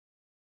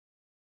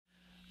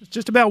It's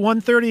just about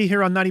 1:30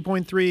 here on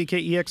 90.3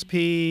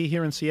 KEXP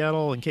here in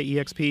Seattle and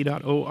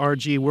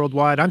KEXP.org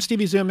worldwide. I'm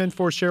Stevie Zoom in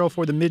for Cheryl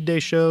for the midday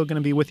show. Going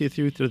to be with you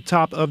through to the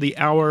top of the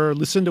hour.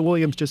 Lucinda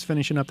Williams just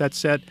finishing up that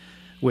set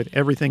with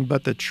Everything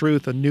But the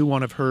Truth, a new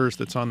one of hers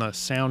that's on the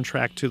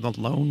soundtrack to The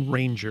Lone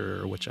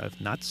Ranger, which I've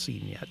not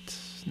seen yet.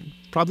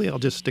 Probably I'll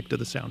just stick to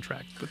the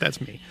soundtrack, but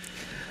that's me.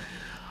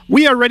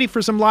 We are ready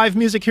for some live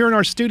music here in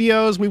our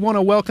studios. We want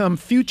to welcome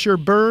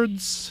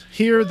Futurebirds.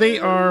 They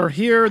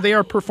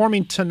are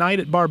performing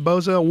tonight at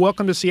Barboza.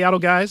 Welcome to Seattle,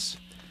 guys.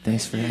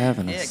 Thanks for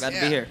having us. Yeah, glad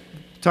to be here.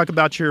 Talk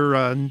about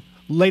your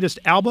latest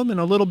album in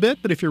a little bit,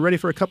 but if you're ready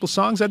for a couple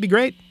songs, that'd be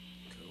great.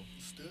 Cool.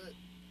 Let's do it.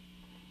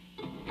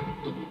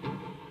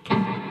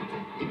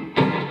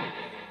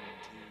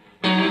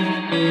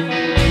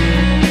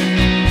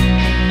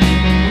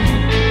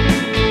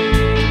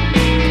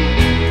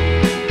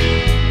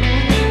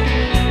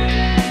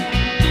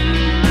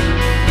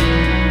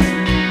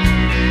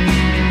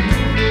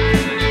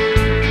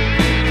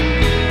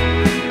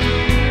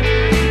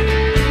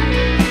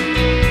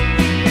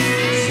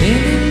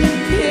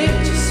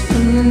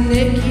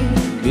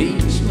 Naked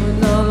beach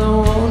when all the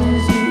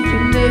waters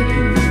are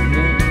naked.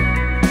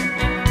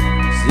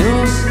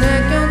 Still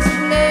snack on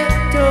some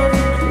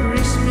leftover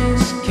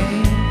Christmas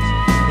cakes,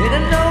 and I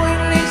know it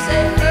leaves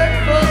say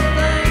hurtful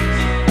things,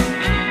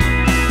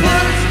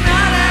 but it's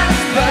not out of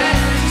spite.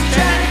 Just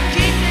try to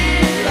keep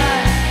it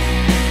light.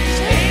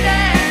 Just hate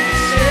I have to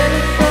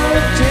settle for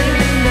a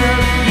dreaming of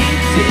you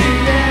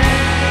tonight.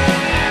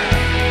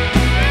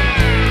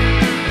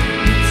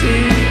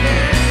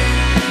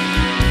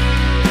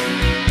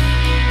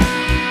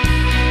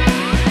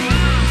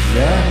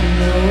 I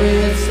know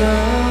it's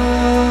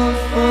all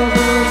for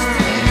those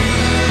times.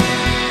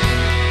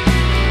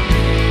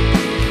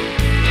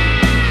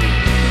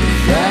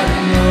 I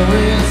know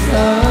it's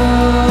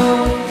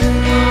all in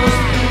those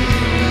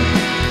times.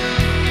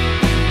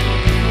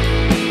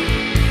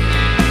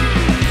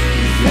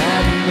 I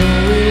know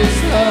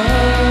it's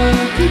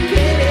hard to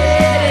get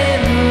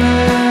in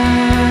line.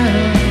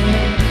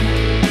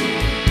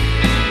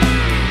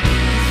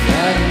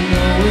 I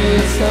know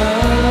it's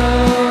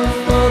all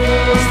for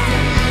those times.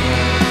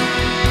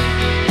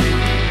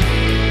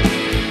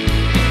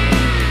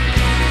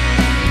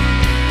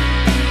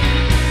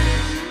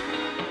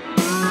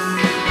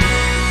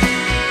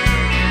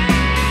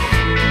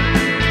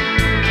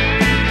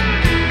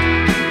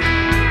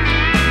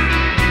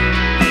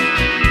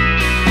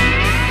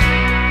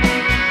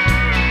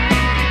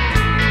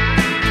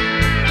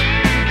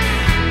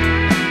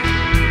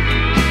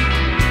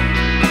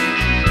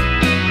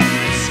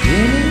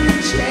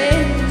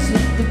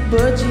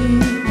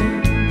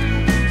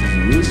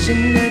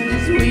 Wishing that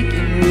this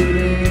weekend would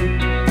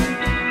end.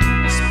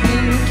 It's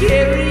been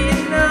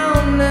carrying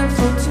on now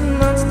for 2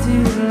 months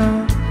too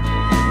long,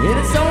 and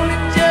it's only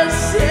just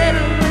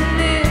settling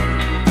in.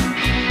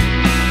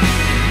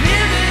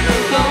 Living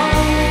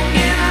alone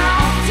in our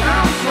own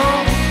time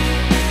zone,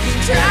 just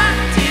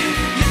trying to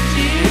get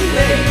you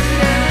late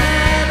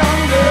night on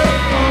the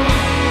phone.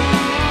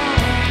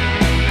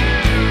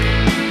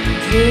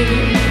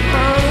 Taking me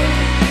home.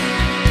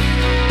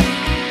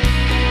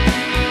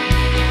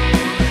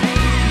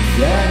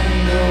 I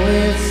know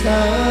it's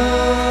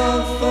all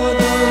for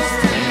those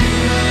times.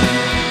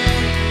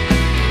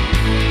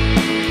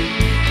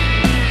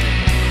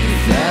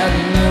 I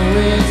know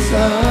it's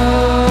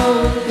all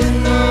in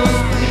those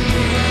times.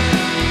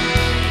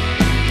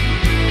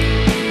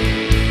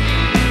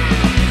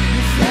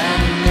 I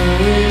know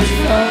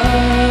it's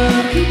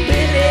all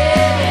keeping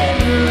it in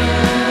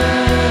line.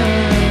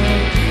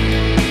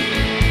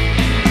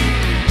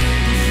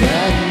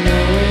 I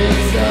know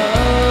it's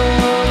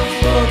all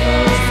for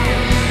those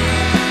times.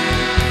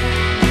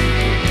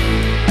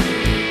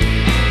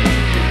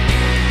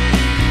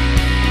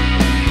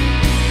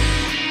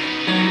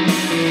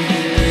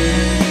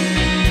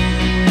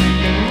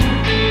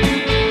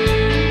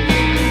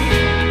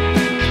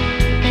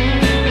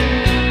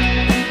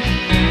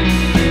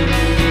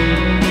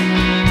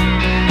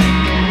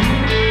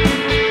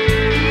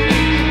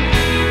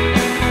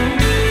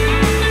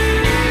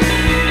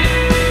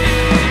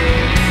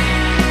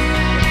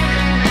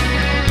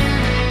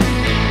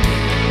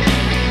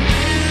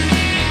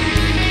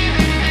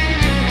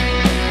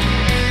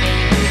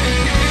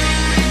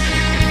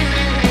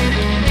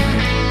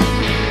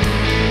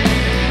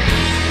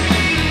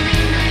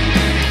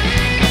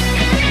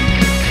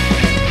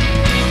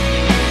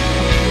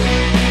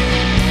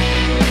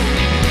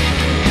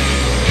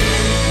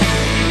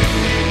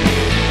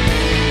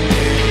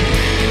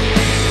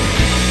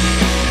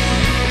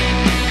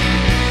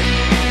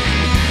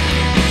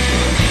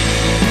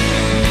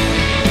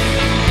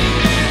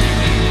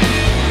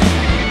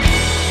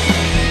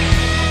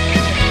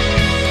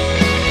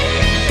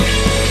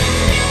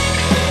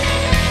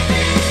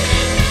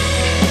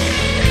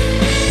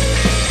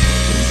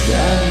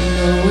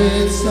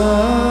 It's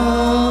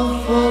all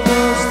for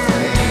those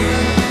times.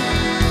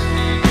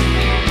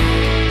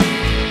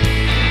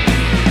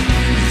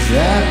 I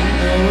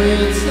know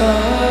it's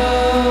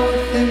all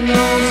in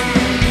those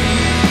times.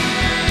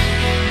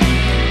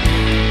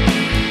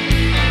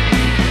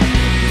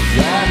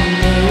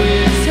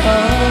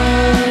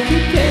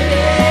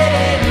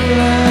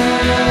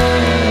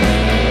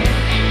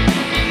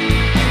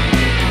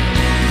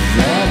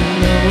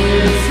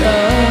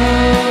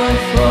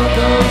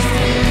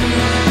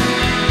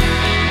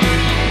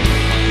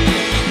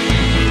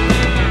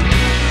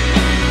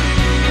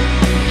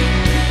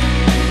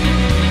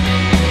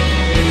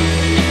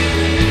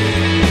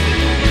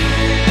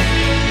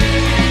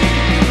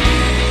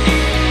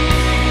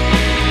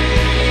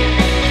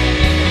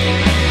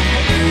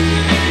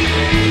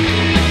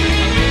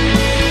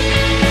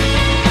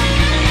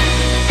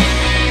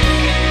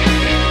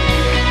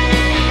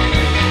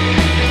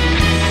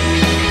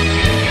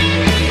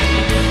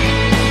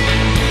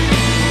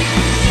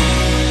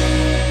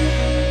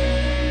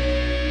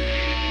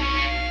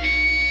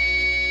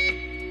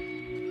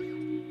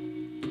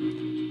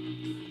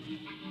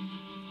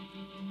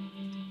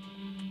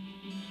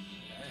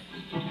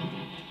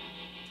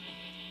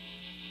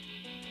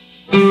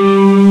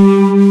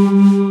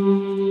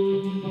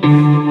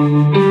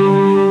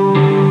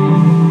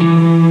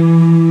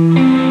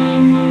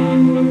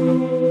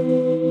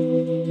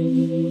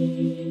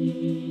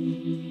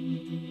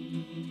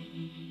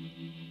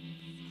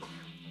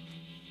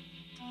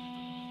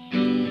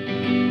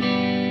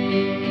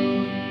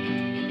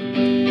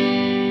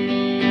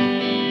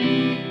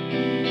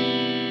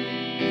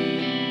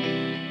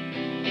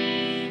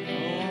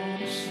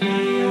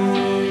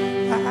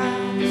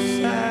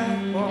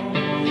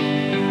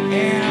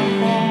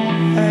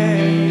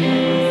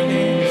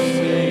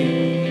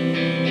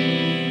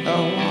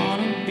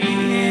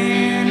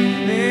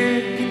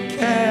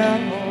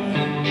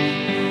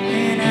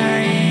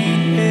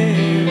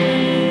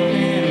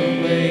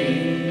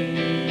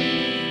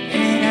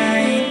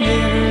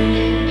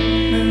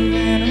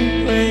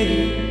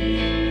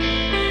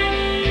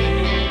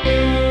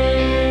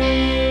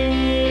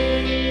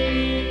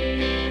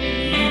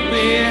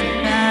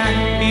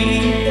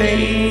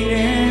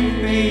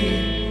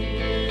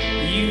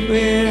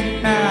 will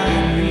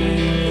not be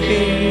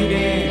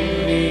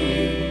hating me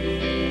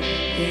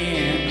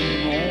in the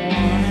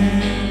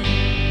morning,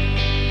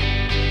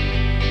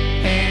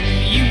 and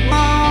you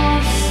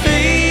won't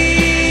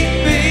see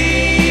me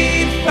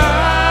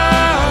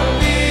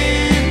falling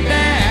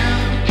down.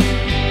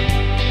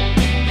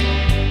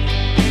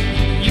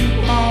 You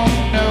won't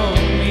know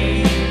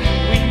me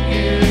when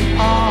you're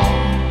on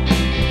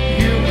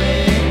your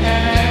way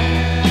out.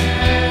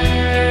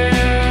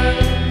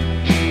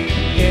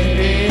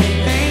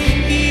 Everything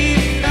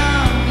you've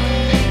done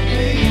with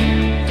me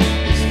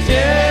is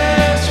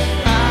just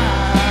fine.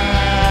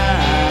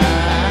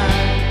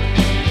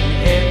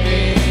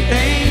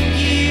 Everything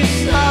you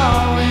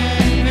saw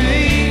in me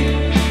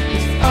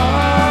is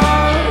alright.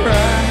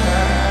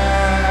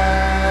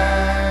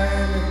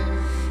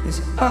 It's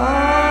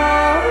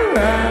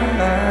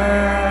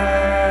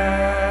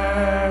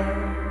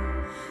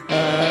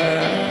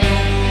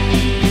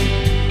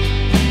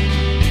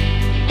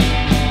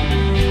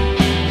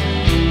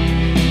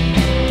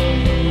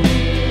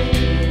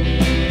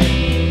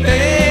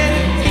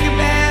think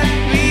about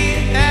me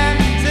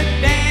as a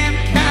damn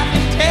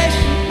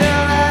confrontation,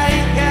 till I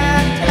ain't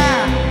got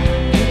time.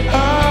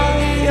 All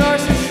your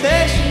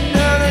sensation,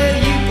 know that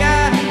you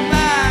got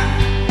mine.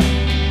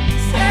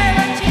 Say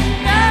what you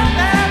know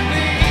about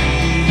me.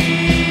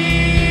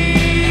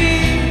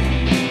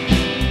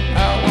 I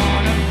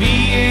wanna be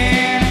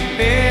an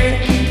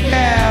American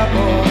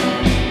cowboy,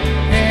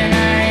 and I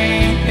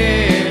ain't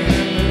ever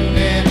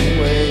moving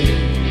away.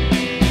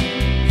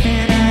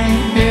 And I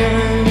ain't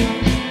ever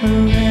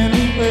moving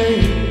away.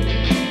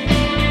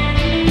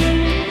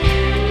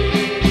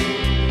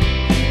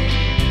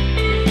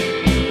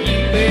 You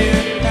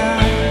will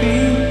not be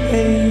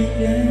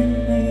hating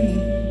me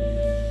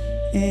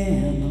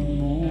in the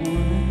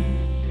morning.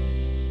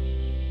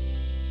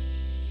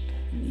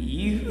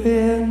 You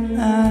will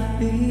not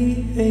be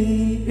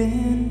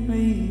hating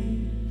me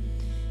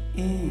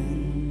in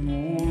the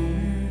morning.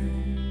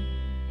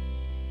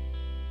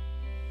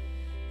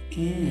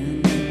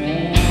 In the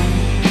morning.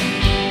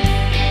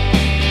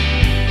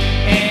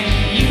 And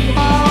you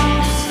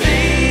won't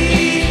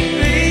see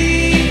me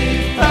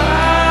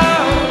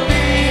falling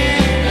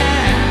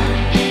down.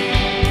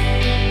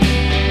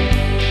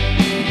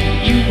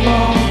 You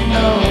won't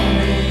know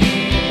me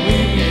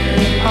when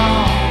you're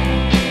on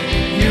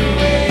your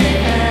way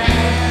out.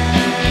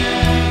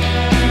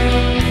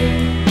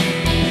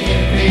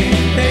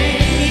 Everything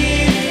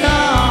you've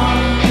done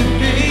with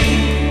me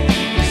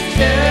is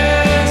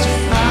just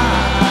fine.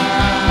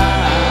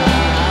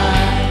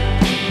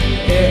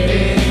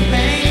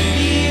 Everything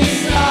you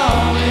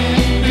saw in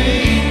me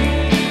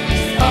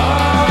is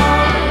alright.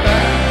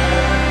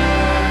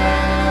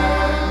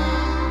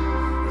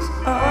 It's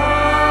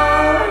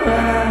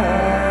alright.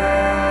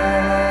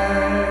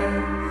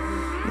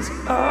 It's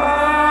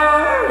alright.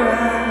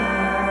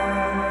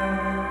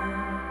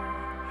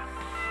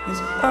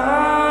 It's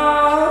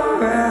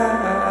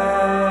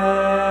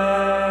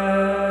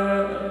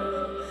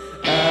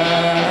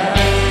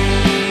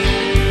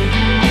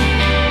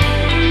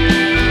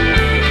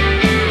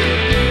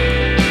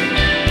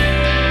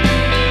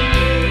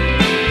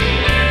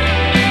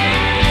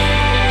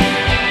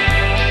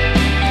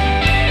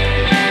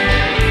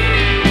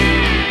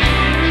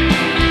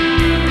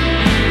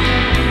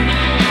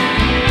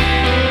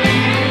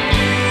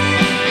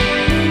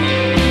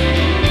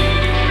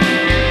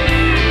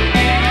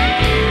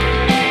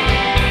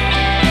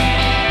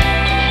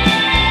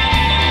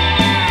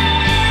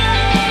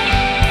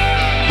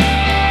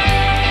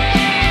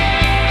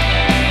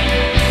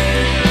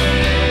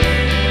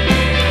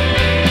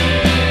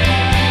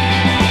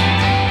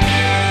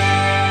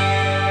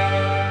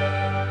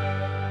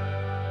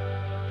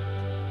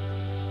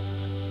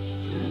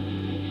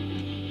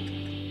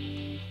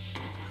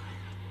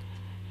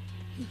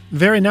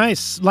Very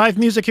nice. Live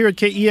music here at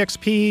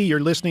KEXP. You're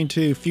listening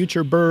to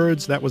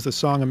Futurebirds. That was the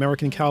song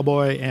American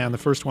Cowboy, and the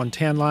first one,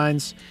 Tan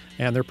Lines.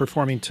 And they're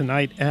performing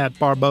tonight at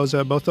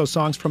Barboza. Both those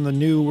songs from the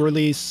new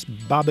release,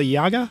 Baba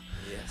Yaga.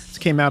 Yes. This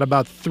came out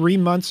about 3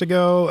 months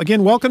ago.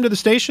 Again, welcome to the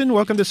station.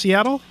 Welcome to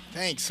Seattle.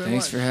 Thanks so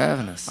Thanks much. for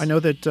having us. I know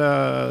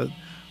that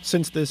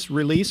since this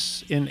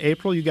release in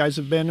April, you guys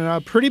have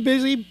been pretty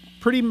busy,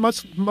 pretty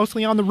much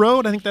mostly on the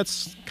road. I think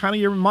that's kind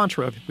of your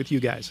mantra with you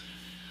guys.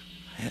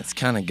 It's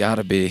kind of got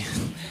to be.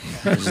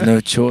 There's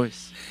no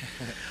choice.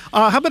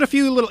 How about a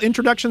few little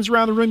introductions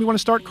around the room? You want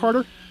to start,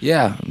 Carter?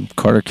 Yeah, I'm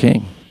Carter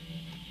King.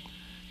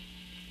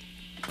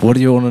 What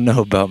do you want to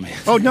know about me?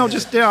 Oh, no,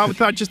 just I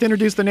thought just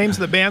introduce the names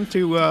of the band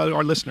to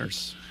our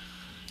listeners.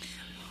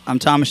 I'm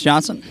Thomas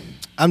Johnson.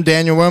 I'm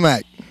Daniel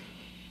Womack.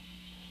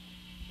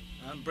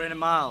 I'm Brandon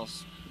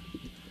Miles.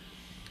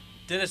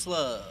 Dennis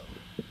Love.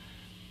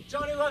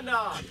 Johnny London.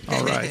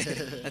 All right.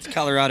 That's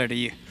Colorado to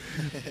you.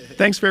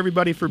 Thanks for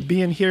everybody for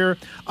being here.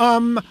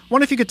 Wonder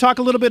if you could talk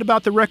a little bit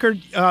about the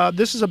record.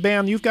 This is a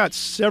band, you've got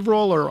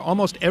several or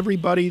almost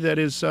everybody that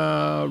is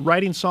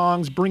writing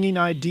songs, bringing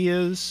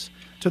ideas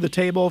to the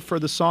table for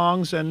the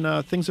songs,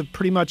 and things have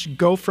pretty much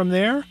go from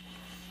there.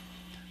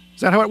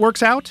 Is that how it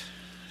works out?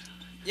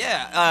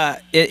 Yeah,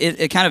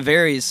 it kind of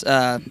varies.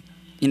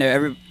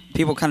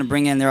 People kind of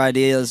bring in their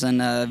ideas in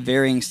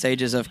varying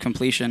stages of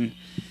completion,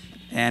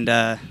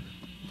 and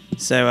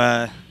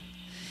so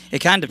it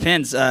kind of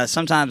depends.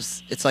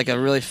 Sometimes it's like a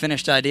really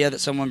finished idea that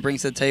someone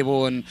brings to the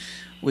table, and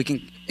we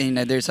can,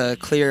 there's a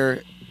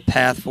clear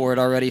path for it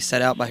already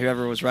set out by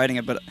whoever was writing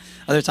it. But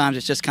other times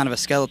it's just kind of a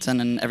skeleton,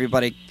 and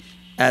everybody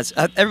adds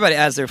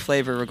their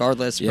flavor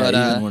regardless. Yeah, but,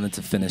 even when it's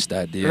a finished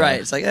idea.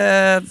 Right. It's like,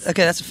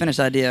 okay, that's a finished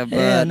idea. But,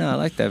 yeah, no, I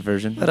like that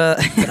version. But,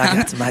 but I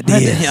got some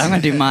ideas. I'm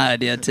gonna do my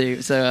idea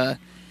too. So,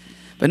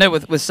 but no,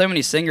 with so many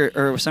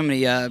with so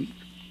many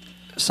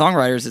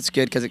songwriters, it's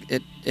good because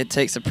it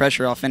takes the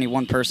pressure off any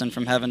one person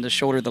from having to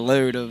shoulder the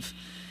load of,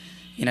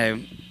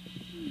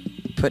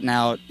 putting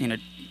out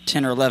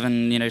 10 or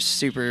 11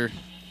 super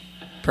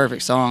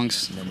perfect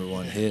songs.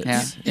 #1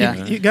 hits.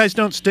 Yeah. You guys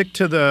don't stick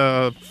to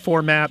the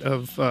format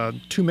of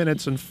 2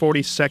 minutes and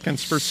 40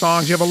 seconds for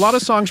songs. You have a lot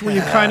of songs where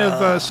you kind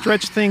of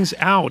stretch things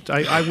out.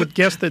 I would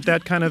guess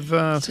that kind of...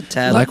 It's a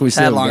tad, like we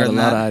said, we longer got a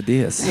than lot that. of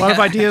ideas. a lot of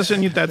ideas,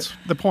 and that's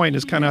the point,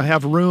 is kind of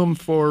have room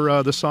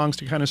for the songs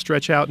to kind of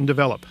stretch out and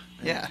develop.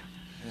 Yeah,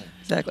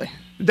 exactly.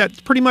 That's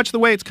pretty much the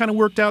way it's kind of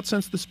worked out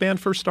since this band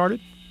first started?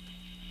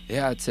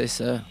 Yeah, I'd say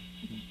so.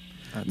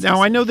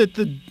 Now, I know that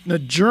the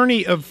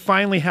journey of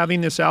finally having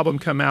this album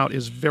come out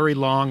is very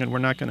long, and we're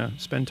not going to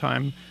spend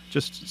time.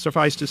 Just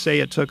suffice to say,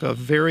 it took a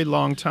very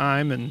long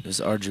time, and It was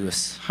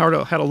arduous. had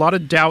a lot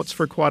of doubts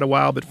for quite a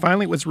while, but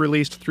finally it was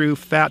released through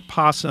Fat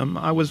Possum.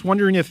 I was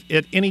wondering if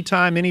at any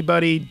time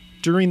anybody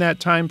during that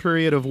time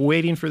period of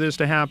waiting for this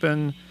to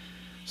happen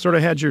sort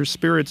of had your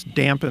spirits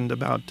dampened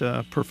about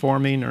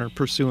performing or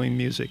pursuing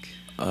music.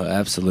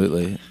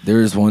 Absolutely. There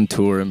was one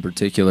tour in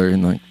particular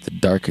in like the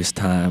darkest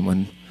time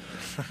when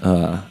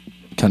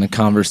kind of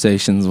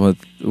conversations with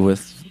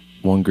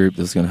one group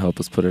that was going to help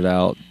us put it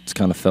out just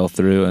kind of fell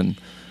through, and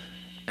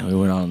we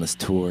went on this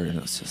tour, and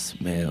it was just,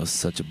 man, it was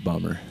such a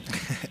bummer.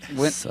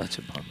 Such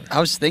a bummer. I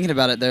was thinking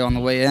about it though on the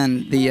way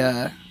in.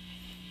 The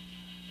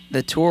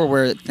tour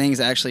where things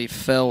actually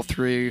fell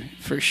through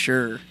for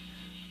sure.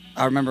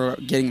 I remember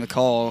getting the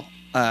call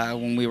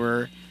when we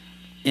were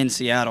in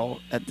Seattle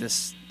at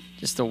this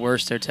just the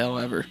worst hotel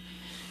ever.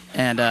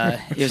 And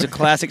it was a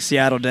classic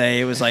Seattle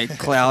day. It was like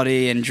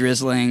cloudy and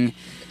drizzling,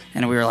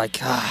 and we were like,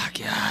 oh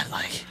God,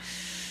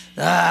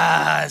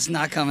 it's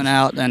not coming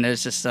out. And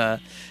it's just so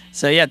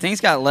yeah, things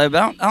got low.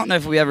 But I don't know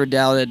if we ever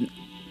doubted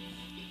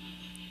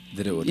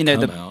that it would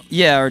come out.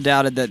 Yeah, or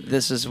doubted that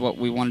this is what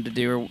we wanted to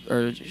do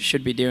or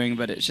should be doing.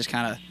 But it's just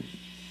kind of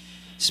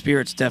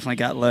spirits definitely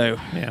got low.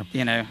 Yeah.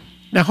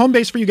 Now, home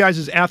base for you guys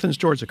is Athens,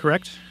 Georgia,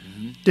 correct?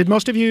 Mm-hmm. Did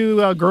most of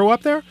you grow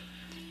up there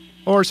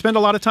or spend a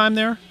lot of time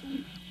there?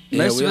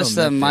 Most of us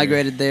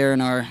migrated there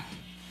in our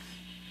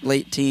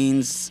late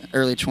teens,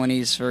 early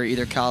 20s for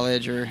either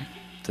college or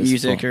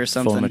music or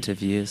something.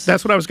 Formative years.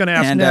 That's what I was going to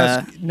ask And,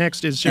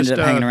 next is just ended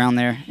up hanging around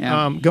there.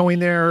 Yeah. Going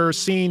there,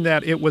 seeing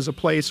that it was a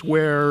place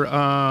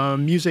where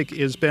music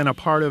has been a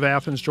part of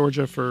Athens,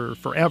 Georgia for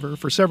forever,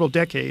 for several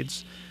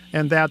decades,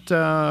 and that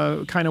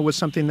kind of was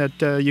something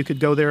that you could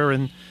go there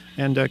and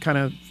kind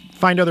of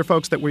find other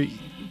folks that were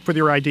for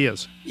your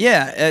ideas.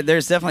 Yeah,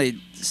 there's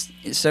definitely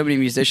so many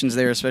musicians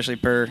there, especially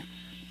per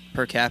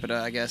capita,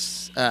 I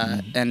guess,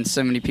 and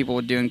so many people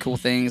doing cool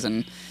things.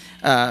 And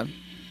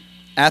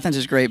Athens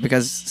is great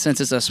because since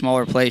it's a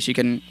smaller place,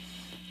 it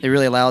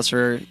really allows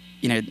for,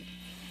 in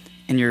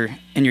your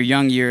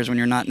young years when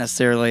you're don't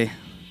necessarily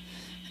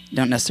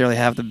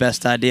have the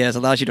best ideas, it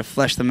allows you to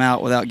flesh them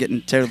out without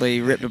getting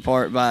totally ripped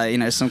apart by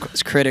some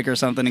critic or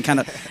something, and kind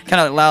of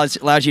allows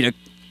you to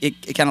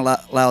it kind of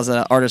allows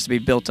artists to be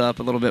built up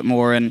a little bit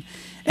more, and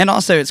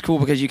also it's cool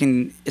because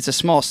it's a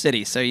small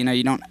city, so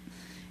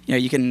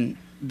you can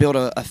build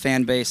a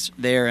fan base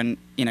there, and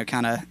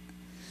kind of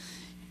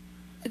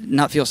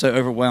not feel so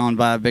overwhelmed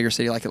by a bigger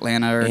city like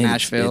Atlanta or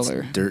Nashville.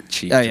 It's dirt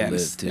cheap to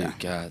live too. Yeah,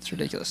 God, it's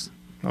ridiculous.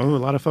 Oh, a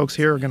lot of folks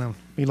here are going to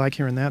be like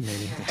hearing that,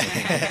 maybe.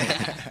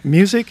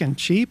 Music and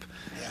cheap?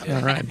 Yeah.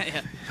 All right.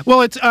 Yeah.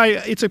 Well,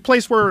 it's a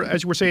place where,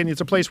 as you were saying,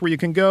 it's a place where you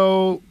can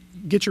go,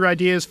 get your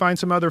ideas, find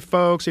some other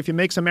folks. If you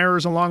make some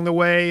errors along the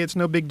way, it's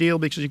no big deal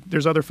because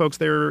there's other folks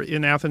there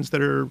in Athens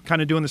that are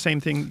kind of doing the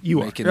same thing you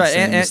are. Right,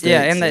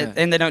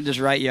 and they don't just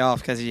write you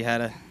off because you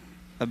had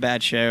a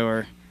bad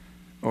show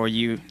or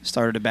you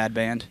started a bad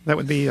band. That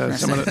would be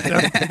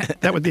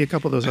that would be a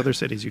couple of those other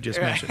cities you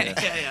just mentioned.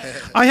 Yeah.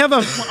 I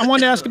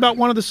wanted to ask about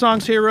one of the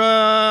songs here.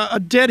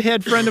 A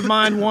Deadhead friend of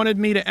mine wanted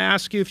me to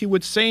ask you if you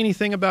would say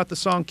anything about the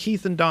song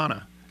Keith and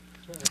Donna.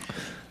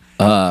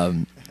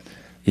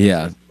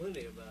 Yeah.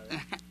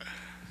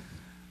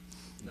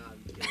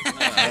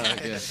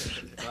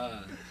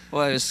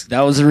 Well,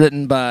 that was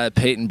written by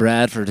Peyton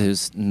Bradford,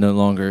 who's no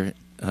longer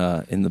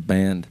in the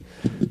band,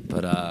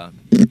 but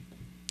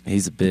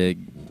he's a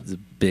big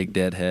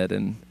Deadhead,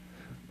 and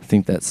I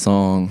think that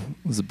song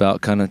was about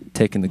kind of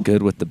taking the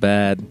good with the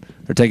bad,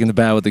 or taking the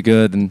bad with the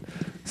good, and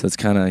so it's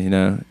kind of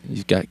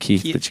you've got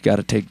Keith, but you got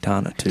to take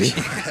Donna too.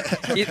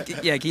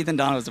 Keith and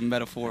Donna was a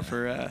metaphor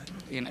for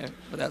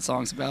what that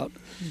song's about.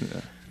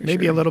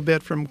 maybe sure. a little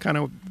bit from kind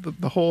of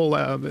the whole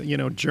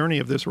journey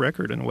of this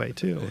record in a way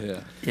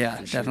too.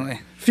 Yeah,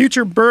 definitely.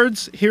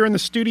 Futurebirds here in the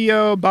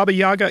studio. Baba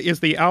Yaga is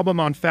the album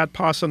on Fat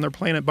Possum. They're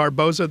playing at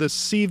Barboza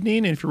this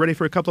evening. And if you're ready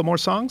for a couple more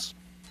songs.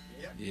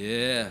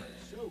 Yeah.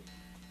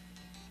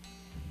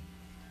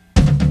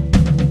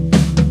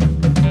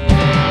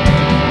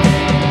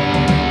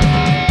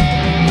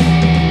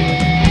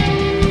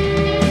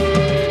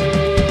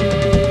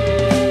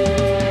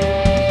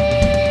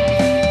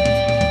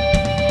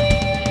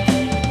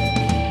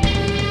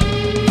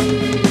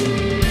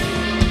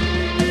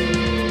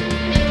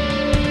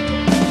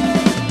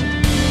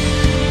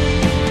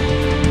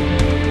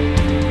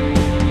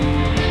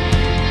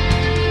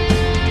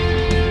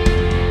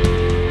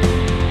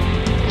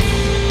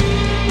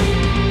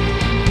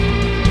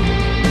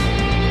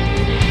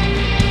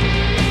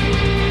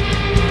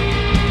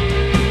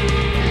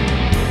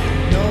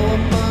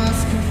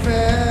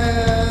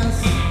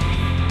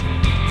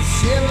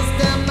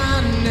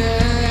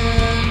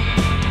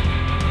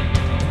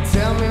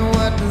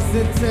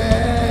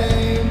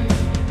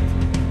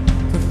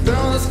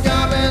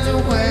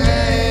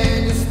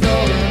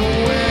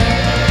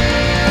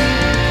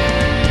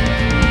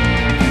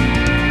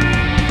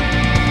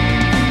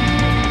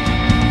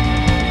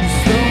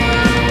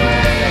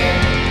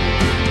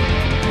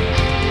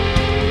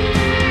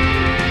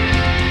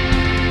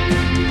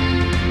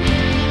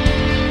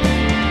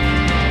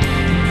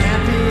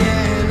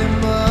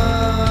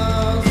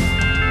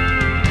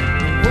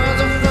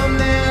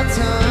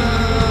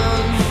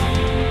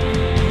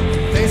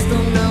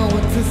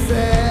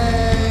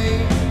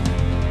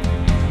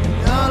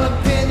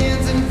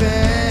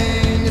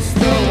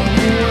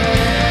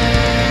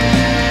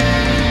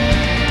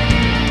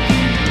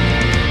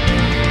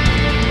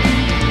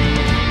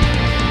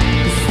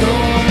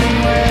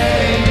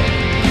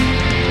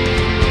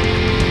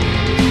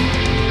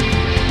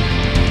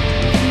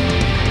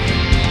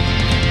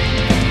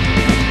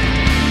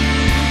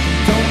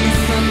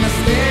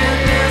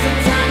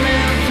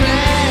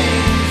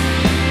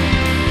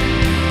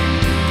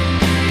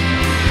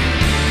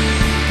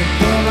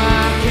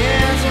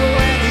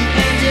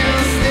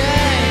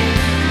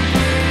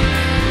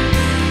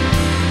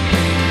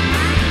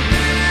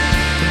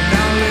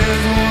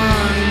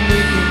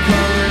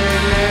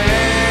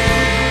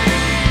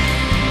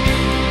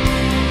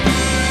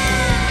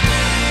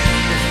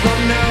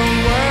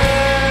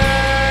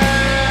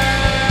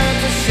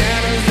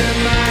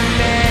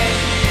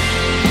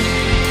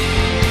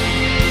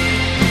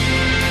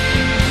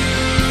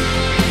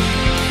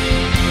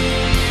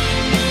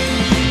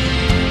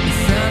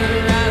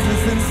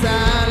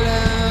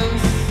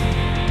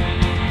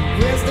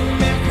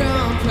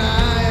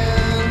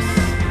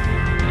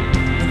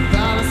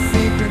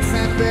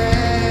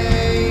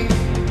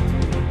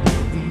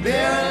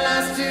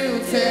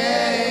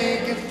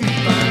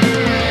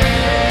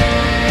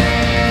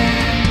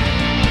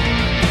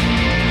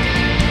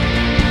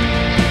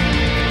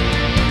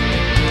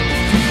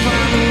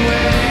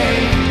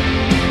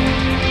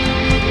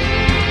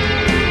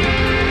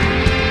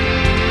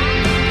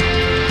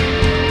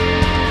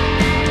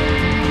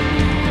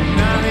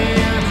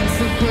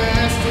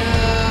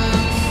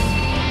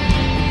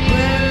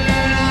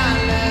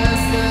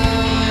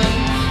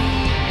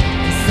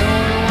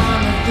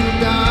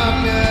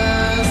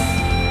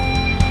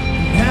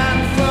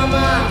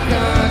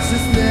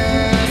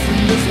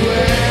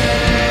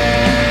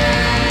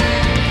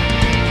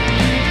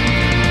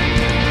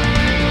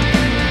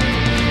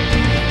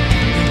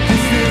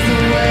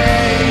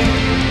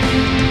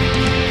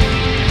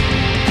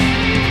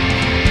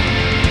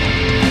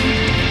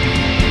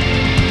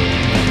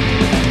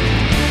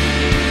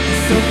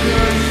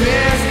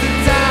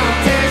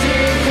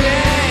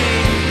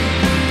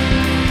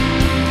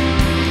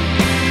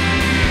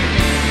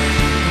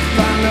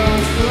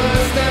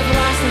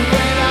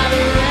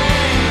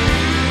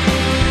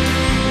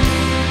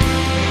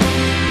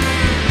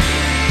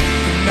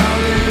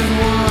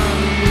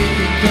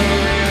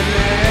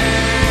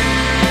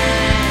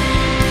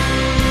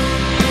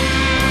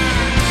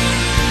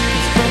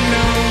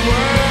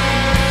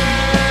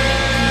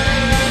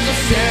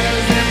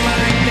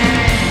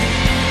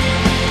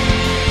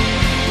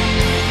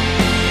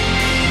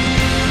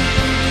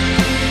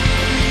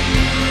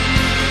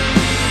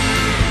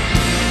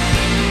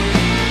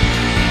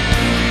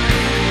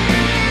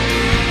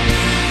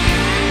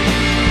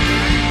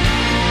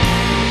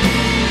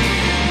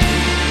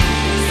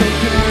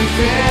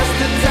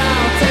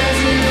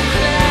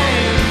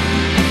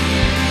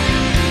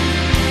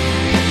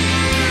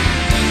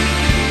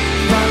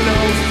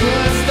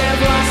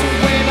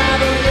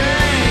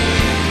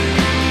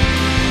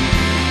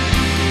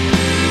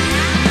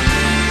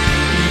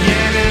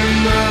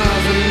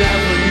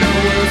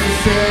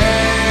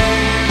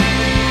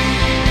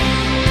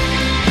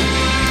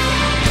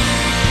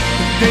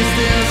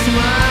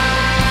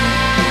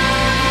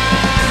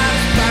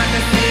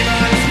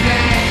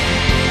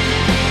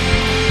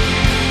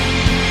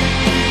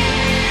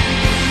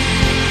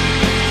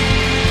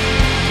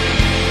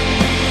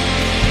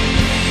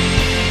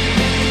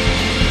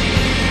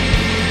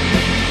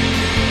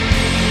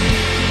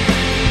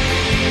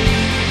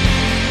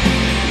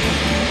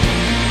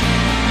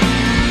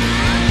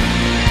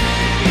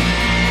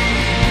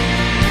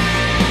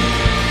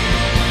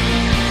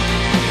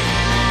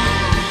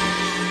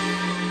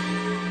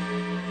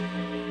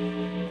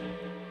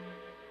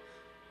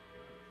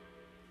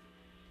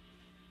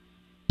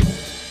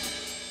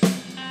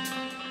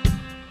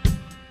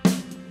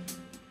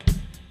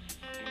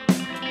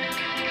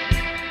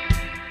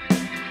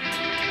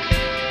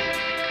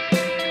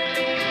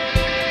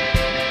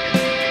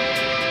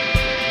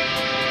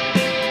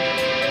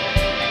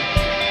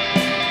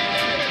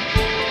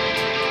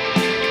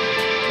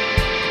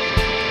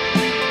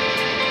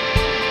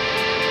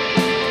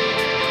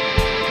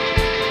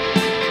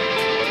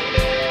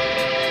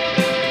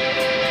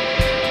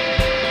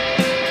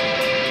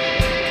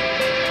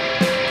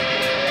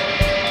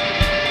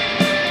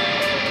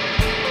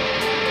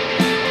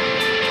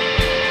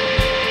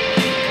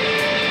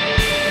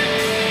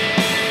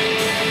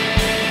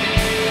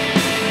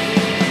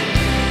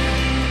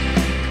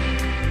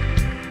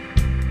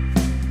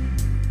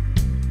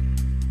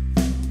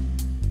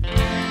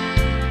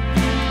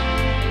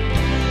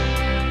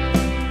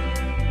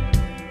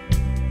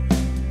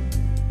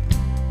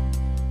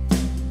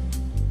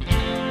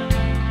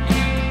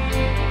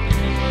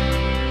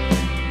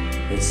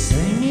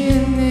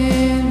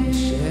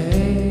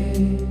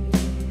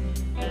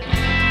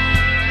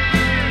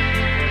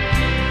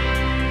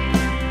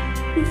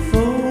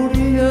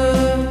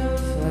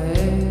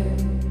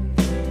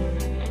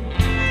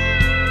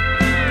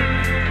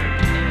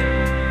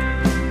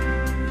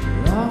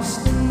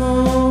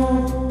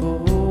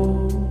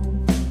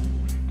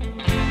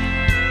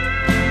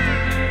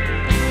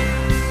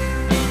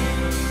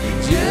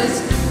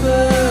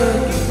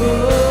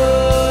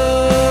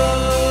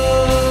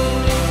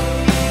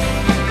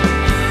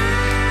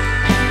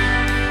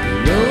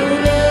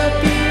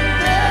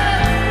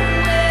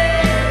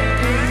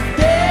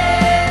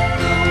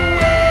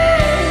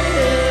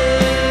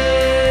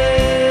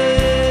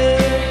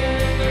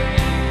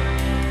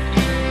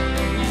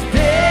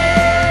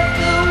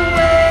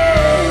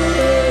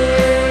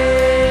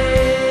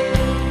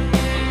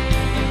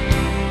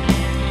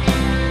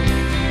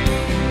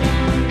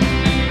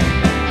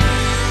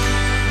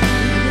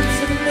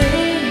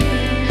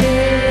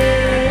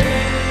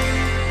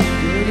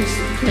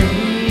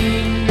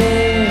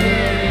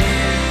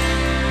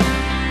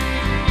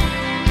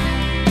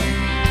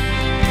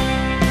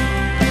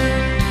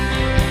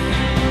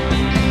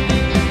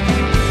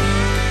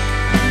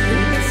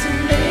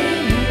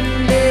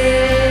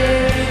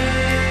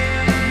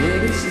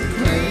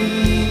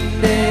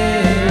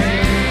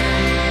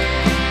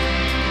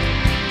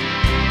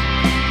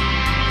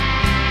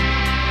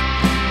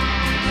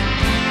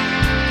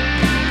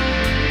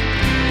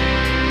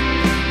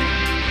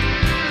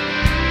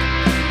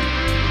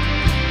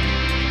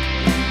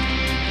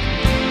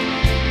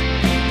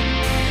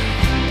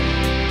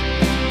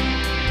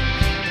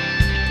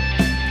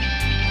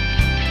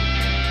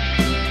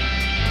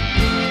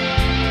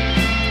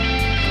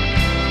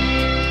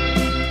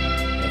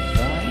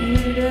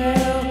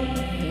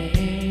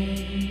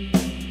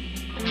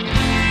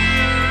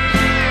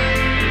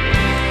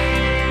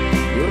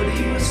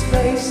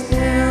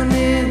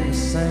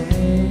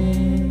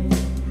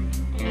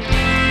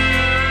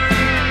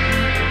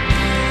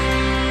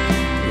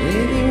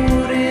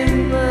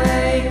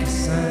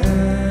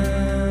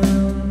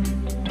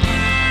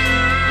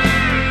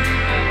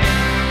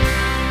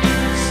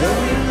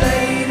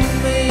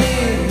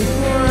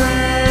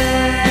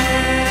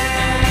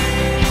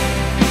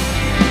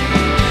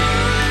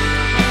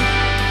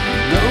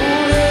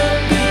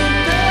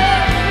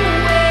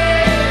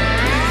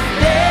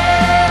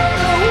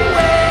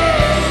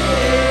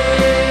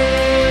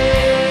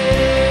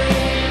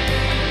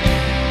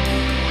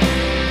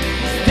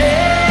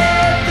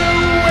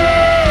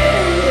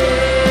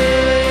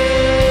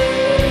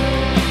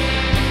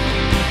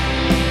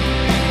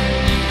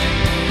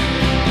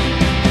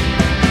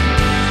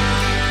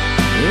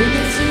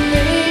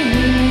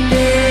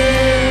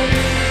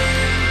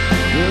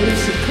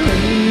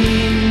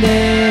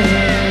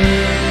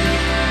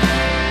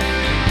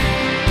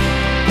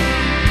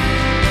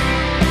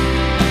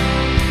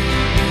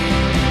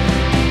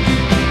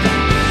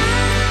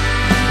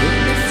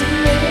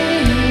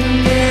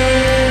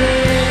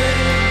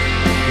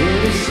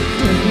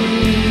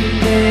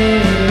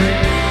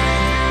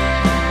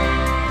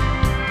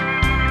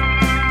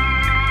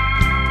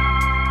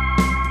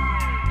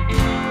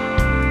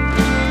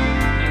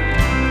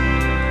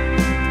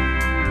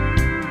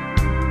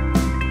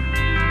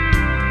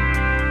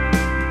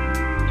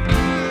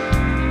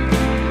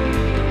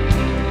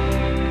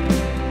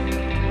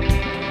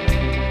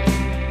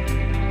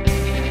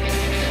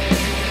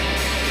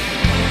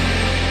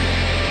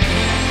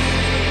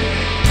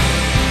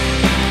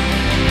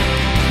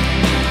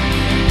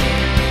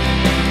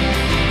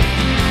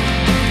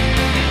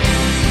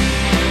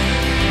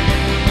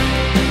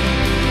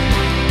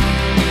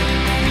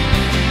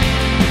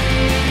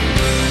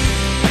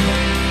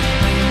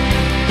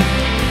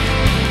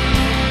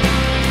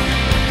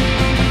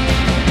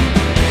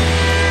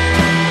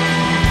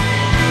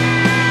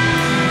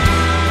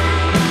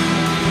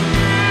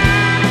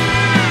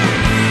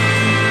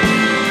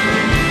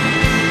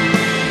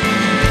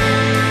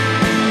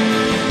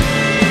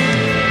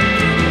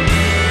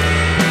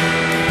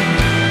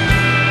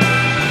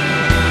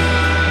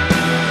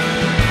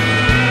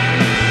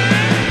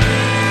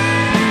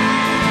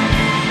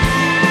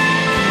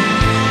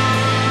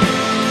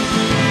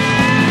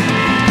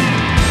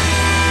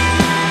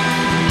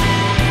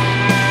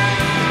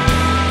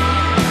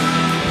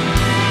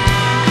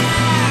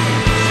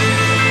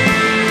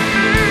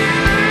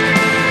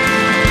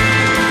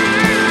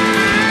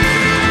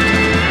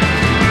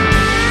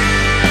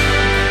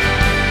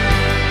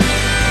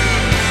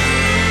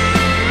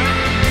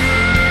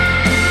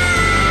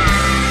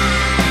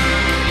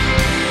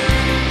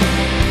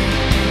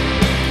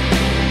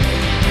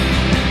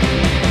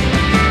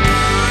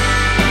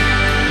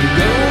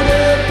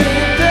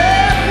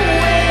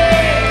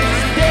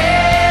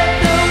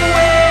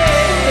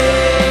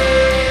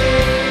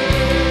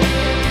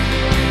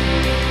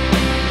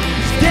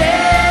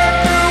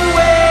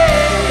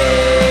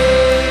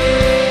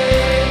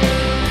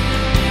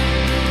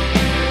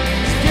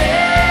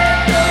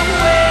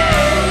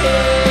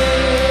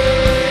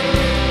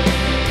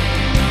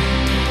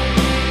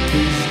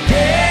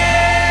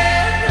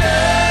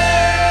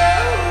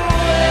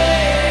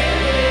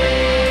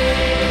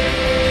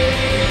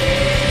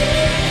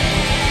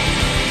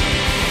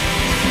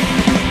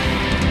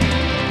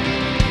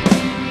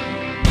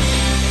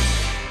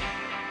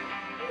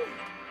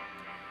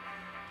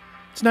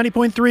 It's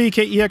 90.3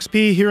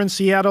 KEXP here in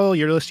Seattle.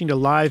 You're listening to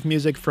live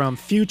music from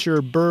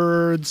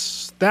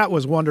Futurebirds. That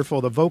was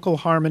wonderful. The vocal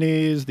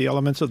harmonies, the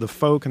elements of the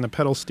folk and the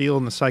pedal steel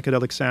and the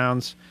psychedelic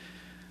sounds.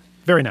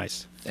 Very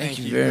nice. Thank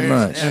you very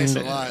much. Thanks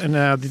a lot. And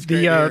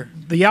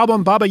the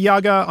album Baba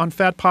Yaga on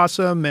Fat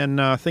Possum,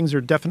 and things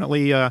are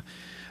definitely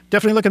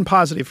looking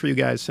positive for you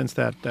guys since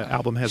that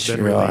album has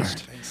been released.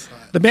 Thanks a lot.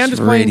 The band is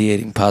playing.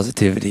 Radiating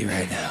positivity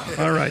right now.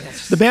 All right.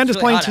 The band is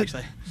really playing. hot,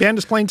 actually. Band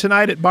is playing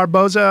tonight at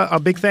Barboza.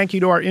 A big thank you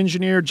to our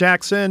engineer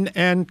Jackson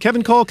and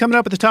Kevin Cole coming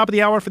up at the top of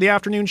the hour for the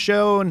afternoon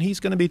show, and he's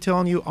going to be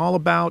telling you all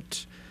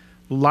about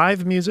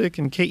live music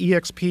and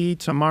KEXP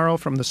tomorrow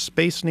from the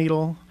Space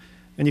Needle,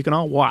 and you can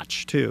all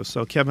watch too.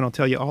 So Kevin will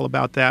tell you all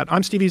about that.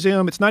 I'm Stevie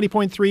Zoom. It's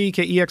 90.3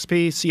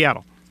 KEXP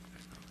Seattle.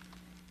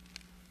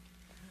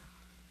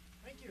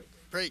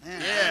 Great.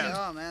 Man,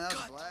 Yeah. oh man, that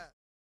was a blast.